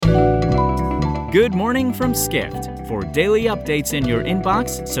Good morning from Skift. For daily updates in your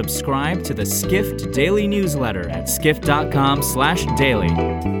inbox, subscribe to the Skift Daily newsletter at skift.com/daily.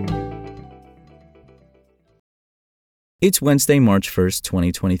 It's Wednesday, March 1st,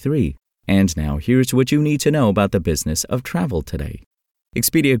 2023. And now here's what you need to know about the business of travel today.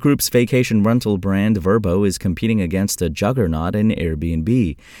 Expedia Group's vacation rental brand Vrbo is competing against a juggernaut in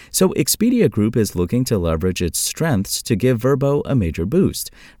Airbnb. So Expedia Group is looking to leverage its strengths to give Vrbo a major boost,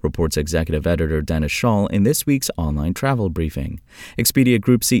 reports executive editor Dennis Schall in this week's online travel briefing. Expedia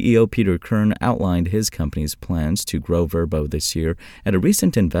Group CEO Peter Kern outlined his company's plans to grow Vrbo this year at a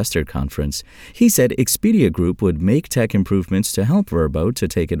recent investor conference. He said Expedia Group would make tech improvements to help Vrbo to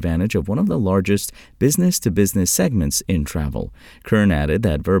take advantage of one of the largest business-to-business segments in travel. Kern added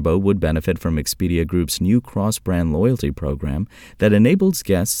that Vrbo would benefit from Expedia Group's new cross-brand loyalty program that enables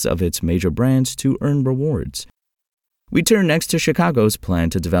guests of its major brands to earn rewards. We turn next to Chicago's plan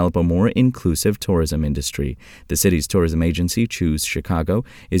to develop a more inclusive tourism industry. The city's tourism agency, Choose Chicago,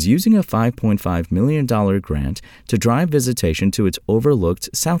 is using a $5.5 million grant to drive visitation to its overlooked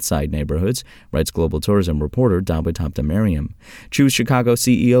Southside neighborhoods, writes global tourism reporter David Hoptamariam. Choose Chicago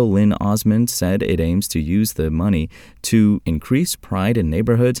CEO Lynn Osmond said it aims to use the money to increase pride in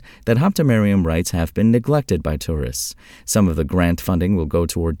neighborhoods that Hoptamariam writes have been neglected by tourists. Some of the grant funding will go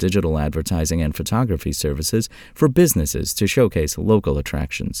toward digital advertising and photography services for businesses to showcase local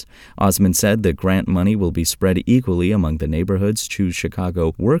attractions. Osmond said the grant money will be spread equally among the neighborhoods Choose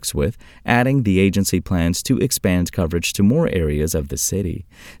Chicago works with, adding the agency plans to expand coverage to more areas of the city.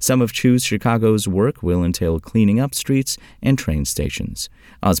 Some of Choose Chicago's work will entail cleaning up streets and train stations.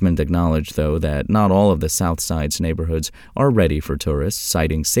 Osmond acknowledged, though, that not all of the South Side's neighborhoods are ready for tourists,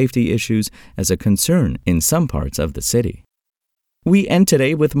 citing safety issues as a concern in some parts of the city. We end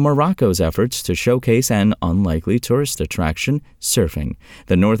today with Morocco's efforts to showcase an unlikely tourist attraction, surfing.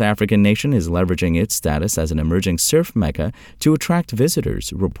 The North African nation is leveraging its status as an emerging surf mecca to attract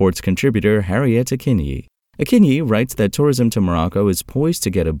visitors, reports contributor Harriet Akinyi. Akinyi writes that tourism to Morocco is poised to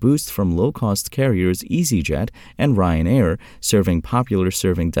get a boost from low-cost carriers EasyJet and Ryanair, serving popular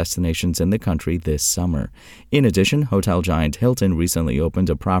surfing destinations in the country this summer. In addition, hotel giant Hilton recently opened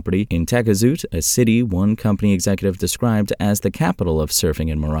a property in Taghazout, a city one company executive described as the capital of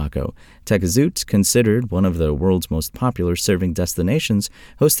surfing in Morocco. Taghazout, considered one of the world's most popular surfing destinations,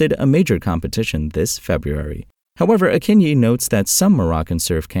 hosted a major competition this February. However, Akinyi notes that some Moroccan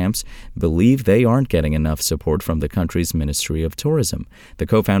surf camps believe they aren't getting enough support from the country's Ministry of Tourism. The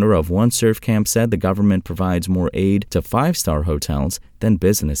co-founder of one surf camp said the government provides more aid to five-star hotels than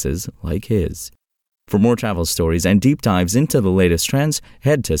businesses like his. For more travel stories and deep dives into the latest trends,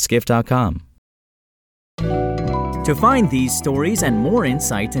 head to skift.com. To find these stories and more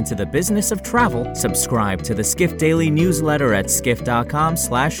insight into the business of travel, subscribe to the Skift Daily newsletter at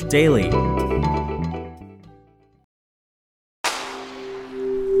skift.com/daily.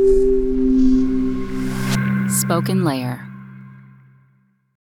 Spoken Layer.